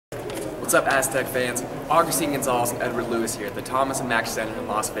What's up, Aztec fans? Agustin, Gonzalez, and Edward Lewis here at the Thomas and Mack Center in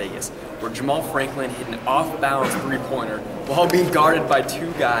Las Vegas, where Jamal Franklin hit an off-balance three-pointer while being guarded by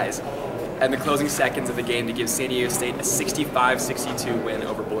two guys in the closing seconds of the game to give San Diego State a 65-62 win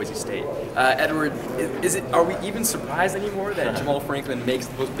over Boise State. Edward, are we even surprised anymore that Jamal Franklin makes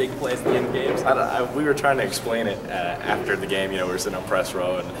those big plays at the end of games? We were trying to explain it after the game. You know, we were sitting on press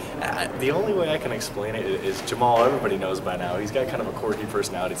row, and the only way I can explain it is Jamal. Everybody knows by now. He's got kind of a quirky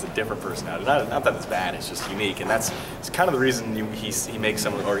personality. It's a different personality. Not that it's bad. It's just unique, and it's kind of the reason he makes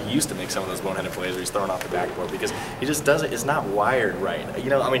some, or he used to make some of those boneheaded plays where he's throwing off the backboard, because he just doesn't. It's not wired right. You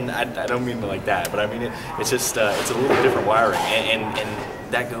know, I mean, I don't mean like that, but I mean it's just it's a little different wiring,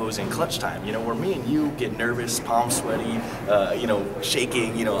 and that goes in clutch time, you know, where me and you get nervous, palms sweaty, you know,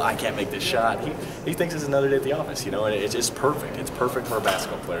 shaking, you know, I can't make this shot. He thinks it's another day at the office, you know, and it's just perfect. It's perfect for a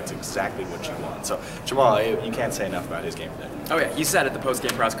basketball player. It's exactly what you want. So Jamal, you can't say enough about his game today. Oh yeah, he said at the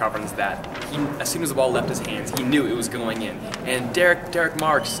post-game press conference that as soon as the ball left his hands, he knew it was going in. And Derek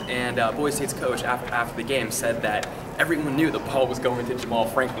Marks and Boise State's coach after the game said that everyone knew the ball was going to Jamal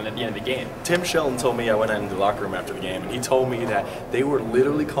Franklin at the end of the game. Tim Shelton told me, I went into the locker room after the game, and he told me that they were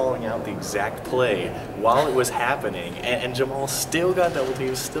literally calling out the exact play while it was happening, and Jamal still got double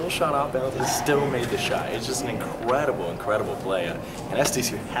teamed, still shot off balance, and still made the shot. It's just an incredible play, and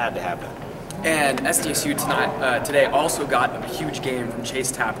SDSU had to have that. And SDSU today also got a huge game from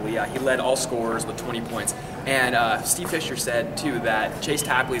Chase Tapley. He led all scorers with 20 points. And Steve Fisher said, too, that Chase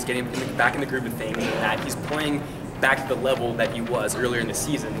Tapley is getting back in the groove of things and that he's playing back to the level that he was earlier in the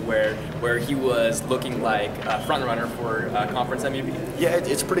season, where he was looking like a front runner for conference MVP. Yeah,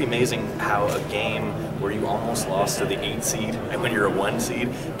 it's pretty amazing how a game where you almost lost to the 8 seed and when you're a 1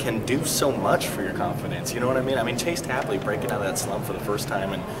 seed can do so much for your confidence. You know what I mean? I mean, Chase Tapley breaking out of that slump for the first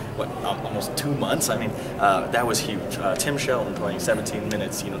time in almost 2 months. I mean, that was huge. Tim Shelton playing 17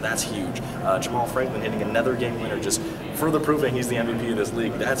 minutes. You know, that's huge. Jamal Franklin hitting another game winner, just further proving he's the MVP of this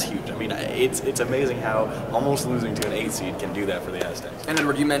league. That's huge. I mean, it's amazing how almost losing to an 8 seed can do that for the Aztecs. And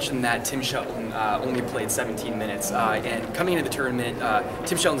Edward, you mentioned that Tim Shelton only played 17 minutes, and coming into the tournament,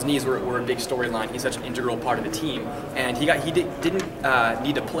 Tim Shelton's knees were a big storyline. He's such an integral part of the team, and he didn't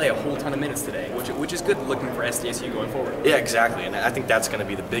need to play a whole ton of minutes today, which is good looking for SDSU going forward. Yeah, exactly, and I think that's going to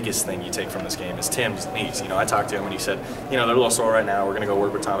be the biggest thing you take from this game is Tim's knees. You know, I talked to him and he said, you know, they're a little sore right now. We're going to go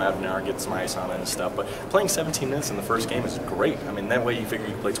work with Tom Abdenauer, get some ice on it and stuff. But playing 17 minutes in the first game is great. I mean, that way you figure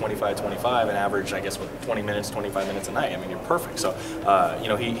you can play 25 and average, I guess, with 20 minutes, 25 minutes a night. I mean, you're perfect. So, you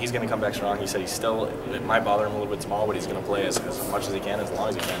know, he's going to come back strong. He said it might bother him a little bit small, but he's going to play as much as he can, as long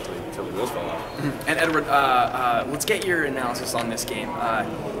as he can, until the wheels fall off. And Edward, let's get your analysis on this game.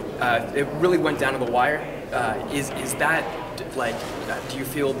 It really went down to the wire. Is that, like, do you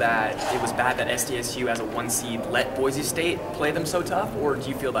feel that it was bad that SDSU as a 1 seed let Boise State play them so tough, or do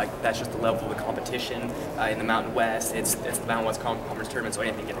you feel like that's just the level of the competition in the Mountain West? It's the Mountain West Conference tournament, so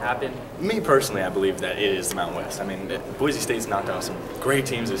anything can happen? Me personally, I believe that it is the Mountain West. I mean, Boise State's knocked out some great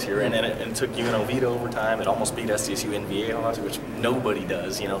teams this year, and it took UNLV to overtime. It almost beat SDSU in VA, which nobody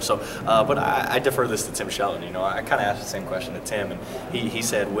does, you know. So, but I defer this to Tim Shelton. You know, I kind of asked the same question to Tim, and he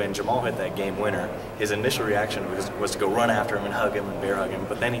said when Jamal hit that game winner, his initial reaction was to go run after him and hug him and bear hug him,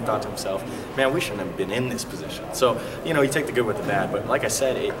 but then he thought to himself, man, we shouldn't have been in this position. So, you know, you take the good with the bad, but like I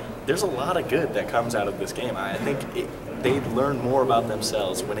said, there's a lot of good that comes out of this game. I think they'd learn more about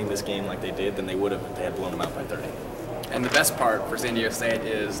themselves winning this game like they did than they would have if they had blown them out by 30. And the best part for San Diego State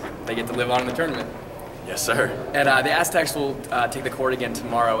is they get to live on in the tournament. Yes, sir. And the Aztecs will take the court again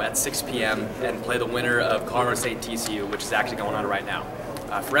tomorrow at 6 p.m. and play the winner of Colorado State TCU, which is actually going on right now.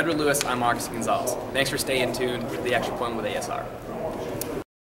 For Edward Lewis, I'm Agustin Gonzalez. Thanks for staying tuned to The Extra Point with ASR.